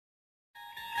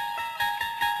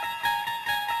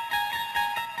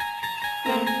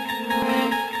Good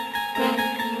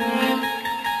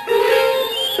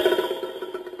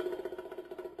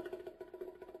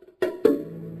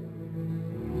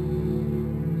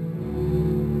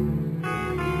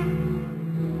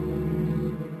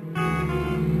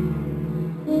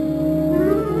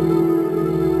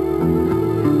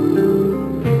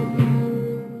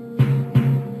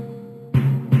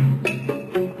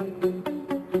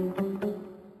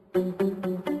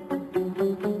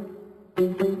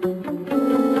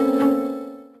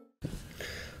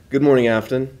morning,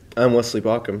 Affton. I'm Wesley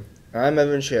Baucom. I'm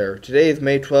Evan Scher. Today is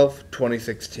May 12th,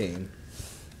 2016.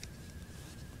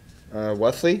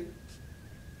 Wesley?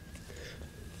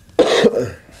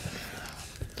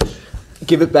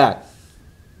 Give it back.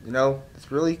 You know, this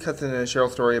really cuts into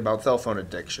Cheryl's story about cell phone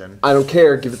addiction. I don't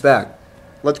care. Give it back.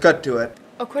 Let's cut to it.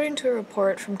 According to a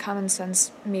report from Common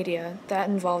Sense Media that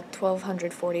involved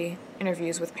 1,240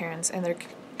 interviews with parents and their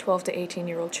 12 to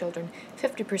 18-year-old children,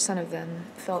 50% of them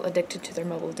felt addicted to their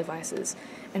mobile devices,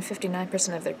 and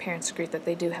 59% of their parents agreed that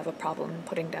they do have a problem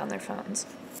putting down their phones.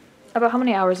 About how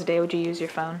many hours a day would you use your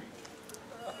phone?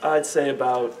 I'd say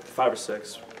about 5 or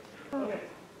 6.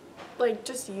 Like,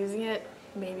 just using it,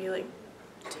 maybe like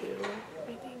 2,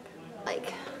 I think.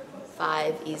 Like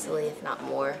 5 easily, if not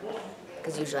more,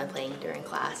 because usually I'm playing during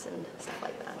class and stuff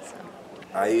like that. So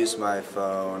I use my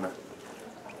phone,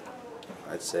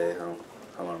 I'd say,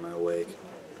 how long am I awake?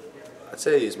 I'd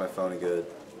say I use my phone a good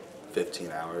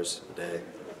 15 hours a day.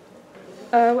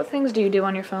 What things do you do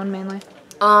on your phone mainly?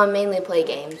 Mainly play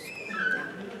games.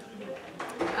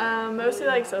 Mostly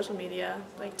like social media,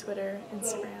 like Twitter,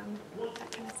 Instagram,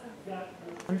 that kind of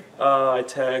stuff. I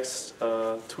text,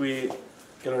 tweet,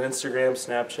 get on Instagram,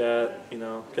 Snapchat,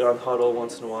 get on Huddle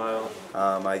once in a while.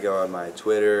 I go on my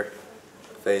Twitter,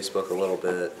 Facebook a little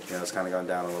bit, it's kind of gone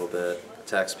down a little bit. I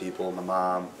text people, my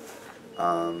mom.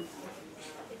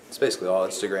 It's basically all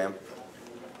Instagram,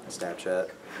 Snapchat.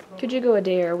 Could you go a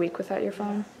day or a week without your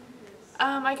phone?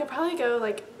 I could probably go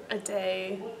like a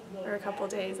day or a couple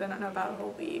days. I don't know about a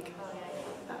whole week.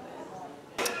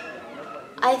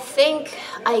 I think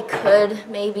I could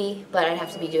maybe, but I'd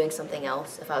have to be doing something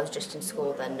else. If I was just in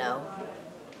school, then no.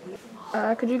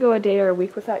 Could you go a day or a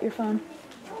week without your phone?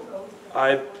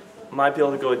 I might be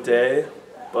able to go a day,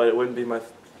 but it wouldn't be my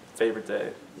favorite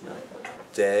day.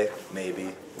 Day,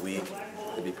 maybe, week,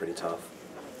 it'd be pretty tough.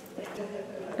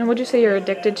 And would you say you're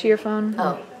addicted to your phone?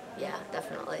 Oh, yeah,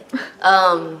 definitely.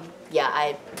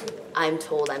 Yeah, I'm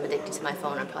told I'm addicted to my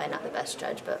phone. I'm probably not the best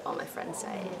judge, but all my friends say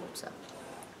I am, so.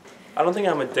 I don't think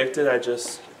I'm addicted. I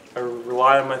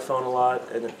rely on my phone a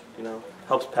lot, and it,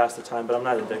 helps pass the time, but I'm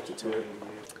not addicted to it.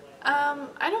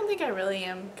 I don't think I really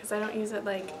am, because I don't use it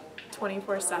like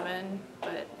 24/7,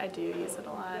 but I do use it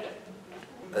a lot.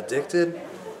 Addicted?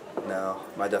 No.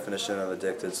 My definition of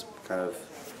addicted is kind of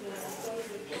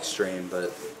extreme, but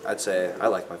I'd say I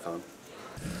like my phone.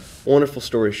 Wonderful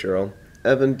story, Cheryl.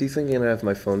 Evan, do you think you can have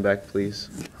my phone back, please?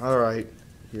 All right,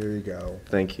 here you go.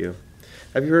 Thank you.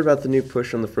 Have you heard about the new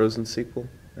push on the Frozen sequel?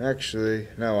 Actually,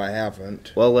 no, I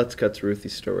haven't. Well, let's cut to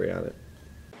Ruthie's story on it.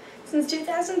 Since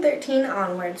 2013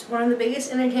 onwards, one of the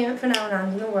biggest entertainment phenomena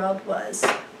in the world was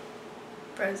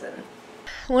Frozen.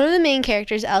 One of the main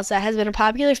characters, Elsa, has been a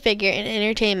popular figure in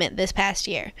entertainment this past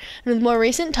year. And with more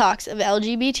recent talks of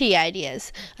LGBT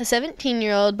ideas, a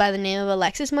 17-year-old by the name of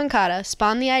Alexis Moncada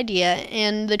spawned the idea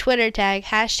and the Twitter tag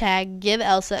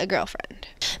 #GiveElsaAGirlfriend.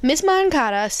 Miss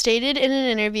Moncada stated in an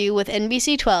interview with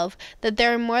NBC 12 that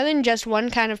there are more than just one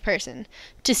kind of person.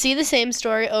 To see the same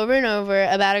story over and over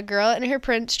about a girl and her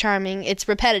Prince Charming, it's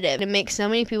repetitive. It makes so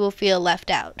many people feel left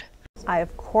out. I,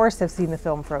 of course, have seen the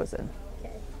film Frozen.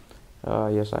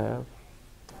 Yes, I have.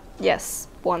 Yes,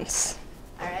 once.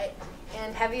 All right.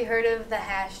 And have you heard of the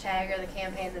hashtag or the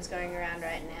campaign that's going around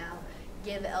right now?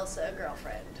 Give Elsa a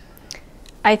girlfriend.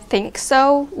 I think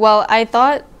so. Well, I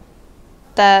thought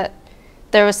that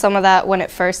there was some of that when it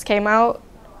first came out,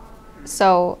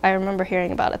 so I remember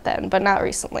hearing about it then, but not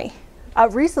recently.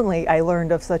 Recently, I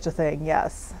learned of such a thing,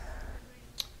 yes.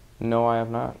 No, I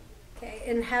have not. Okay,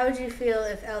 and how would you feel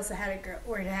if Elsa had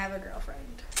were to have a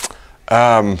girlfriend?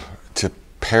 To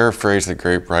paraphrase the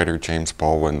great writer James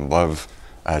Baldwin, love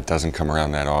doesn't come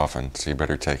around that often, so you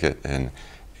better take it in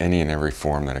any and every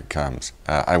form that it comes.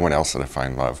 I want Elsa to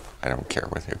find love. I don't care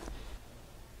with who.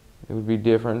 It would be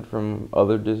different from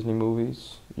other Disney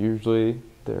movies. Usually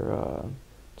their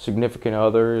significant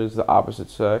other is the opposite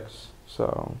sex,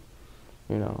 so,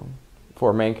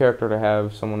 for a main character to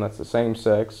have someone that's the same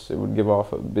sex, it would give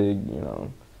off a big,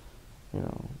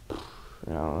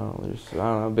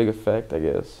 big effect, I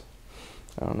guess.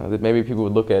 I don't know, that maybe people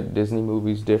would look at Disney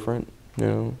movies different,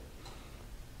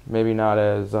 maybe not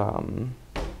as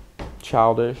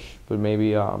childish, but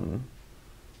maybe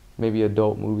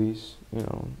adult movies, you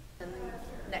know.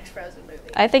 Next Frozen movie.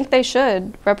 I think they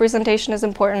should. Representation is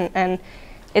important, and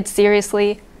it's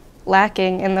seriously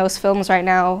lacking in those films right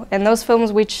now. And those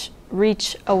films which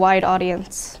reach a wide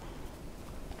audience.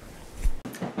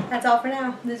 That's all for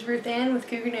now. This is Ruth Ann with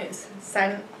Cougar News.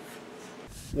 Signing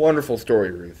off. Wonderful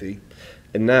story, Ruthie.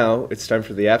 And now it's time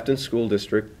for the Affton School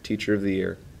District Teacher of the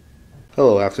Year.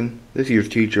 Hello, Affton. This year's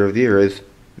Teacher of the Year is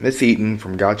Miss Eaton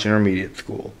from Gotch Intermediate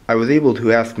School. I was able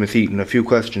to ask Miss Eaton a few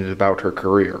questions about her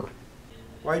career.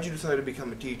 Why did you decide to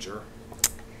become a teacher?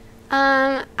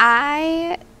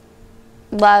 I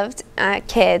loved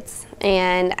kids,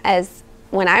 and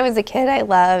when I was a kid, I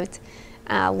loved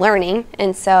learning,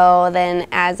 and so then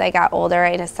as I got older,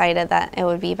 I decided that it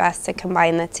would be best to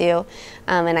combine the two,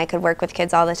 and I could work with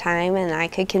kids all the time, and I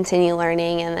could continue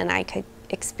learning, and then I could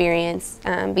experience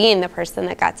being the person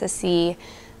that got to see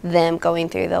them going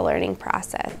through the learning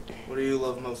process. What do you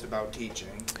love most about teaching?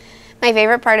 My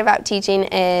favorite part about teaching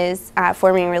is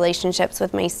forming relationships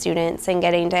with my students and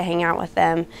getting to hang out with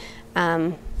them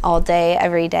all day,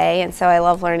 every day. And so I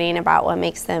love learning about what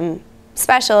makes them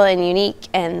special and unique,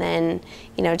 and then,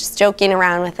 you know, just joking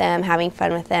around with them, having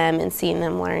fun with them, and seeing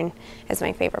them learn is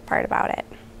my favorite part about it.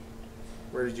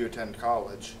 Where did you attend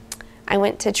college? I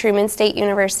went to Truman State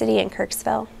University in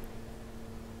Kirksville.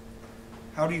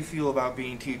 How do you feel about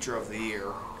being Teacher of the Year?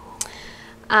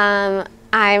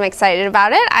 I'm excited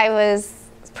about it. I was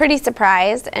pretty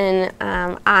surprised and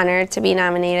honored to be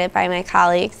nominated by my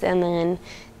colleagues, and then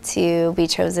to be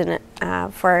chosen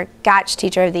for Gotch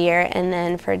Teacher of the Year, and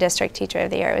then for District Teacher of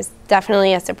the Year. It was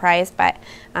definitely a surprise, but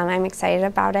I'm excited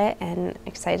about it and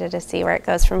excited to see where it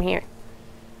goes from here.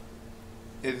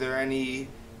 Is there any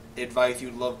advice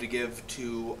you'd love to give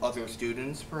to other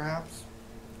students, perhaps?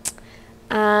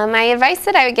 My advice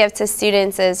that I would give to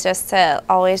students is just to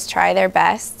always try their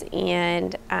best,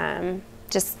 and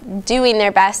just doing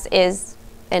their best is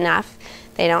enough.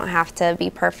 They don't have to be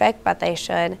perfect, but they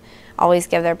should always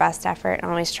give their best effort and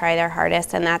always try their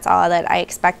hardest, and that's all that I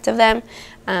expect of them.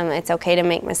 It's okay to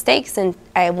make mistakes, and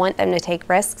I want them to take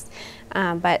risks,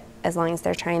 but as long as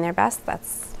they're trying their best,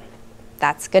 that's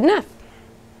good enough.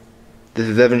 This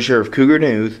is Evan Scher of Cougar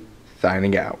News,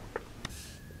 signing out.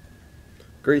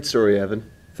 Great story,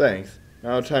 Evan. Thanks.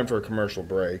 Now time for a commercial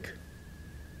break.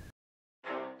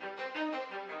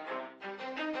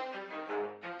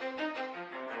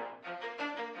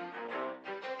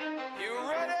 You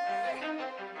ready?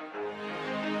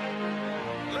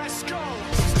 Let's go.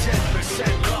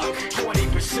 10% luck,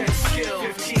 20% skill,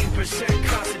 15%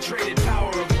 concentrated power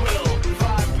of will,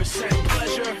 5%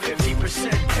 pleasure,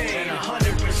 50% pain, and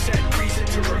 100% reason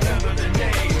to remember the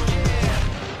name.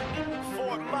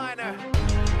 Fort Minor.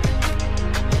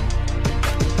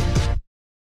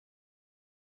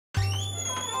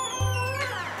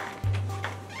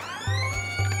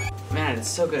 Man, it's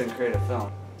so good in creative film.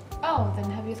 Oh,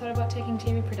 then have you thought about taking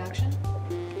TV production?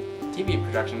 TV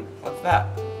production? What's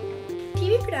that?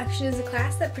 TV production is a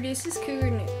class that produces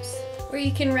Cougar News, where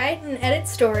you can write and edit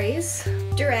stories,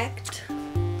 direct,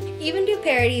 even do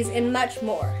parodies, and much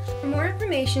more. For more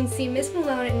information, see Miss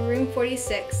Malone in room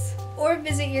 46, or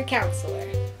visit your counselor.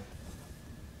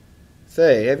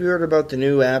 Say, have you heard about the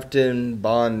new Affton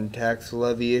bond tax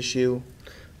levy issue?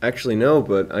 Actually, no,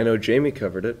 but I know Jamie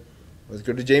covered it. Let's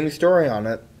go to Jamie's story on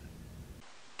it.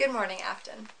 Good morning,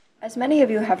 Affton. As many of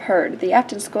you have heard, the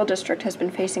Affton School District has been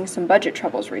facing some budget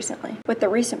troubles recently, with the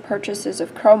recent purchases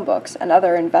of Chromebooks and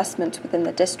other investments within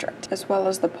the district, as well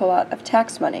as the pullout of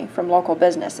tax money from local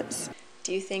businesses.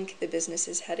 Do you think the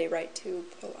businesses had a right to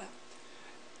pull out?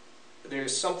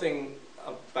 There's something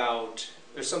about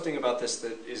this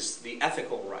that is the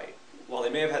ethical right. While they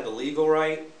may have had the legal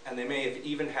right, and they may have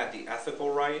even had the ethical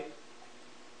right,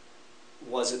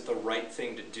 was it the right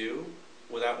thing to do?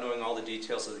 Without knowing all the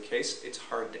details of the case, it's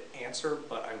hard to answer,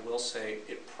 but I will say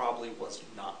it probably was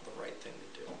not the right thing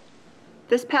to do.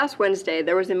 This past Wednesday,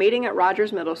 there was a meeting at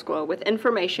Rogers Middle School with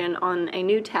information on a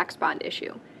new tax bond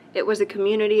issue. It was a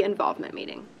community involvement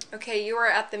meeting. Okay, you were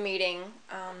at the meeting.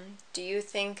 Do you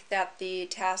think that the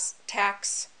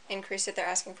tax increase that they're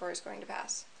asking for is going to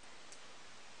pass?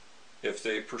 If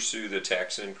they pursue the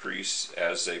tax increase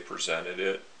as they presented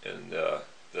it and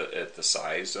at the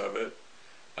size of it,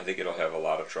 I think it'll have a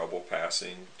lot of trouble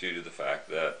passing due to the fact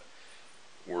that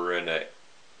we're in an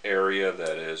area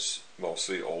that is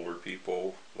mostly older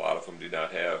people. A lot of them do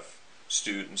not have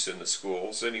students in the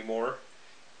schools anymore,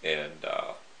 and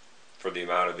for the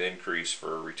amount of increase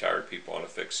for retired people on a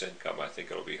fixed income, I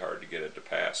think it'll be hard to get it to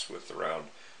pass with around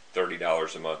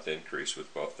 $30 a month increase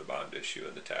with both the bond issue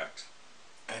and the tax.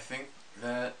 I think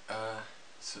that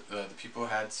the people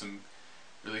had some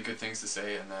really good things to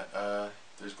say, and that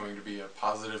there's going to be a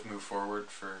positive move forward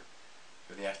for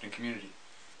the Affton community.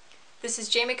 This is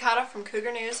Jamie Cotta from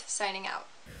Cougar News signing out.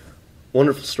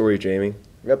 Wonderful story, Jamie.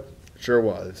 Yep, sure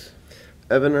was.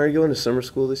 Evan, are you going to summer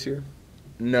school this year?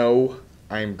 No,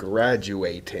 I'm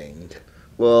graduating.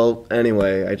 Well,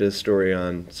 anyway, I did a story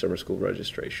on summer school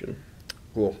registration.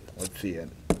 Cool, let's see it.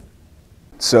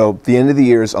 So, the end of the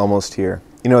year is almost here.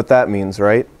 You know what that means,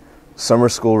 right? Summer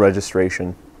school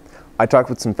registration. I talked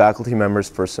with some faculty members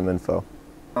for some info.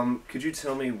 Could you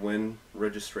tell me when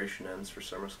registration ends for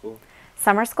summer school?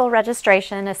 Summer school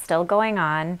registration is still going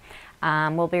on.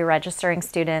 We'll be registering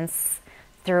students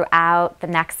throughout the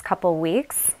next couple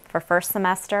weeks for first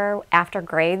semester. After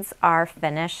grades are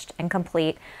finished and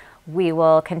complete, we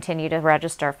will continue to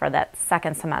register for that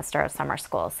second semester of summer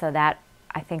school. So that,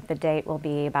 I think the date will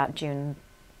be about June,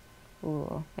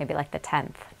 maybe like the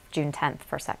 10th, June 10th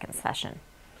for second session.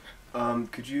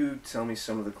 Could you tell me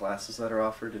some of the classes that are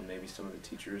offered and maybe some of the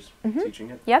teachers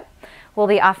teaching it? Yep. We'll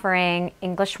be offering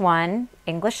English 1,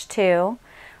 English 2.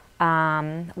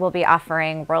 We'll be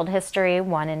offering World History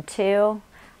 1 and 2,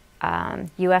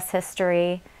 U.S.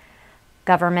 History,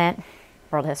 Government,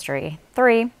 World History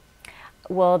 3.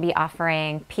 We'll be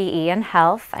offering PE and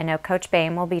Health. I know Coach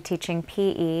Bain will be teaching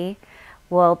PE.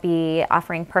 We'll be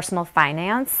offering Personal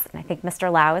Finance, and I think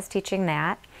Mr. Lau is teaching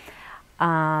that.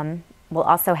 We'll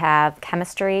also have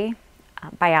Chemistry,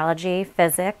 Biology,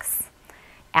 Physics,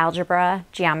 Algebra,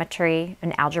 Geometry,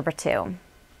 and Algebra 2.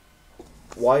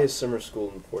 Why is summer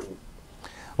school important?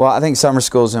 Well, I think summer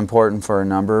school is important for a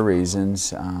number of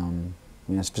reasons.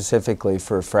 Specifically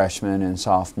for freshmen and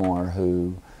sophomore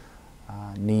who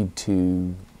need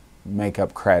to make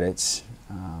up credits,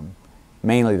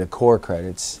 mainly the core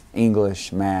credits,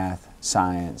 English, math,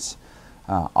 science,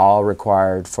 all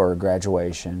required for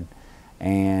graduation,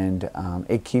 and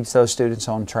it keeps those students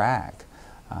on track.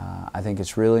 I think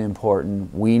it's really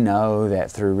important. We know that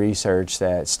through research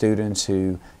that students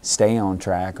who stay on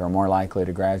track are more likely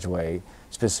to graduate,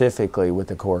 specifically with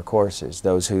the core courses.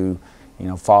 Those who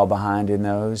fall behind in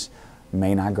those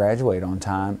may not graduate on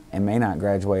time and may not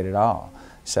graduate at all.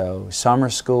 So summer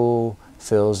school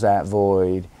fills that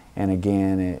void, and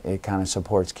again, it kind of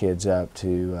supports kids up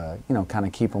to kind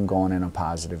of keep them going in a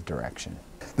positive direction.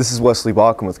 This is Wesley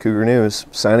Balkin with Cougar News,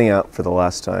 signing out for the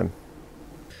last time.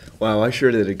 Wow, I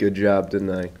sure did a good job,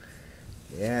 didn't I?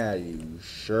 Yeah, you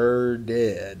sure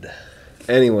did.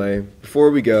 Anyway,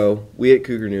 before we go, we at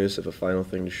Cougar News have a final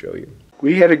thing to show you.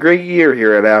 We had a great year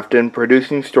here at Affton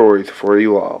producing stories for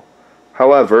you all.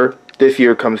 However, this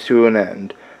year comes to an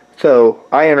end, so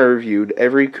I interviewed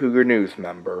every Cougar News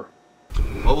member.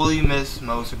 What will you miss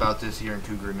most about this year in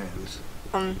Cougar News?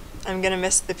 I'm going to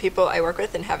miss the people I work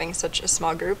with and having such a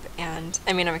small group, and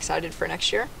I'm excited for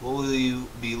next year. What will you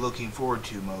be looking forward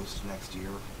to most next year?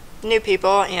 New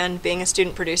people and being a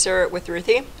student producer with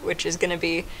Ruthie, which is going to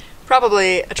be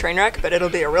probably a train wreck, but it'll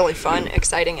be a really fun,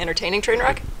 exciting, entertaining train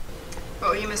wreck.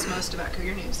 What will you miss most about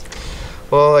Cougar News?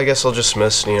 Well, I guess I'll just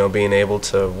miss, being able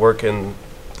to work in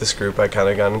this group. I kind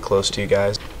of gotten close to you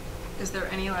guys. Is there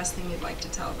any last thing you'd like to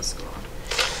tell the school?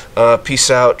 Peace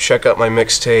out. Check out my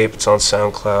mixtape. It's on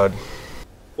SoundCloud.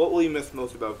 What will you miss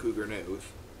most about Cougar News?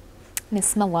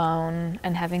 Miss Malone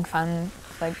and having fun,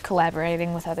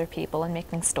 collaborating with other people and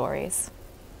making stories.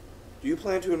 Do you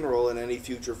plan to enroll in any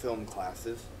future film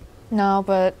classes? No,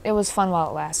 but it was fun while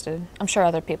it lasted. I'm sure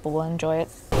other people will enjoy it.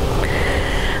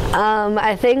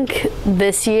 I think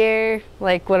this year,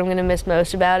 what I'm going to miss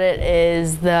most about it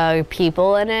is the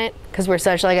people in it, because we're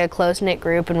such a close-knit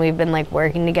group and we've been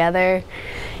working together.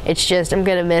 It's just, I'm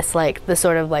going to miss the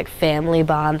sort of family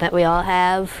bond that we all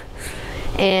have.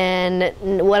 And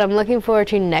what I'm looking forward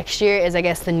to next year is, I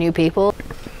guess, the new people.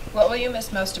 What will you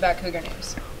miss most about Cougar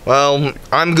News? Well,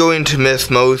 I'm going to miss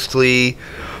mostly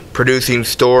producing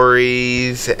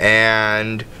stories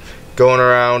and going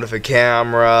around with a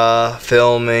camera,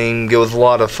 filming. It was a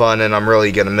lot of fun, and I'm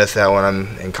really going to miss that when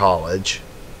I'm in college.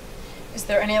 Is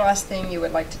there any last thing you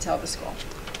would like to tell the school?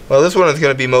 Well, this one is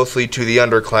going to be mostly to the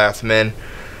underclassmen.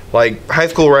 High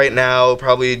school right now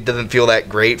probably doesn't feel that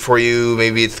great for you.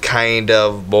 Maybe it's kind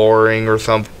of boring or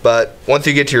something. But once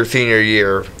you get to your senior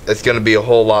year, it's going to be a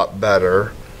whole lot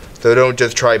better. So don't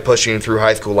just try pushing through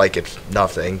high school like it's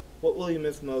nothing. What will you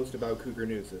miss most about Cougar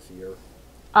News this year?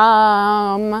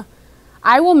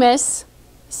 I will miss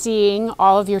seeing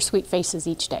all of your sweet faces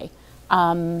each day.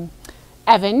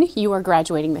 Evan, you are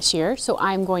graduating this year, so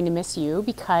I'm going to miss you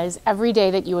because every day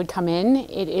that you would come in,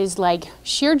 it is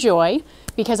sheer joy,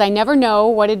 because I never know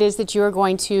what it is that you are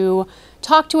going to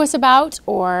talk to us about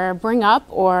or bring up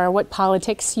or what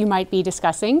politics you might be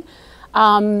discussing.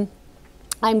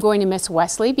 I'm going to miss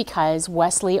Wesley because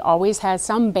Wesley always has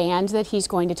some band that he's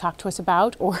going to talk to us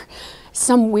about or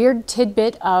some weird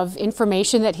tidbit of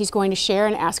information that he's going to share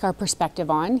and ask our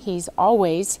perspective on. He's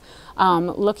always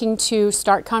looking to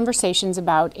start conversations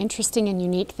about interesting and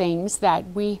unique things that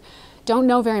we don't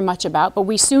know very much about, but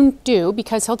we soon do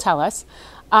because he'll tell us.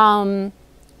 You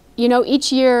know,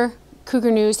 each year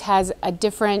Cougar News has a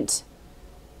different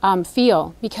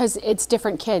feel because it's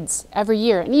different kids every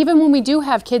year. And even when we do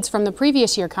have kids from the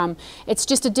previous year come, it's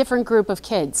just a different group of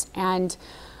kids. And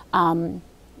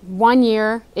one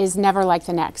year is never like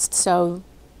the next. So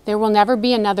there will never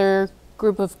be another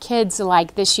group of kids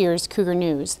like this year's Cougar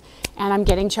News. And I'm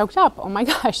getting choked up, oh my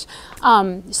gosh.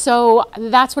 So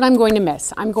that's what I'm going to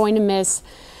miss. I'm going to miss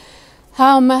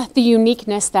the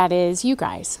uniqueness that is you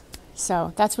guys.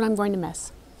 So that's what I'm going to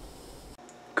miss.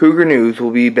 Cougar News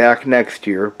will be back next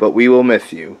year, but we will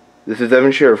miss you. This is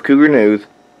Evan Scher of Cougar News,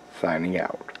 signing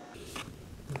out.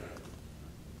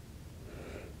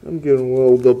 I'm getting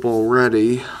rolled up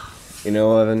already. You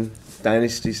know, Evan,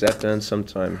 Dynasty's have to end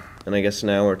sometime, and I guess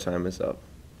now our time is up.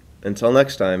 Until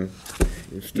next time,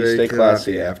 you stay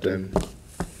classy, Affton.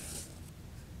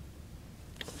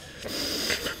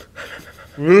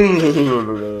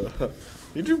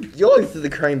 You always did the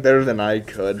crying better than I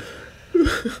could.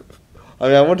 I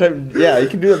mean, one time, yeah, you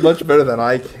can do it much better than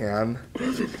I can.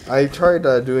 I tried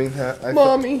doing that.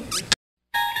 Mommy.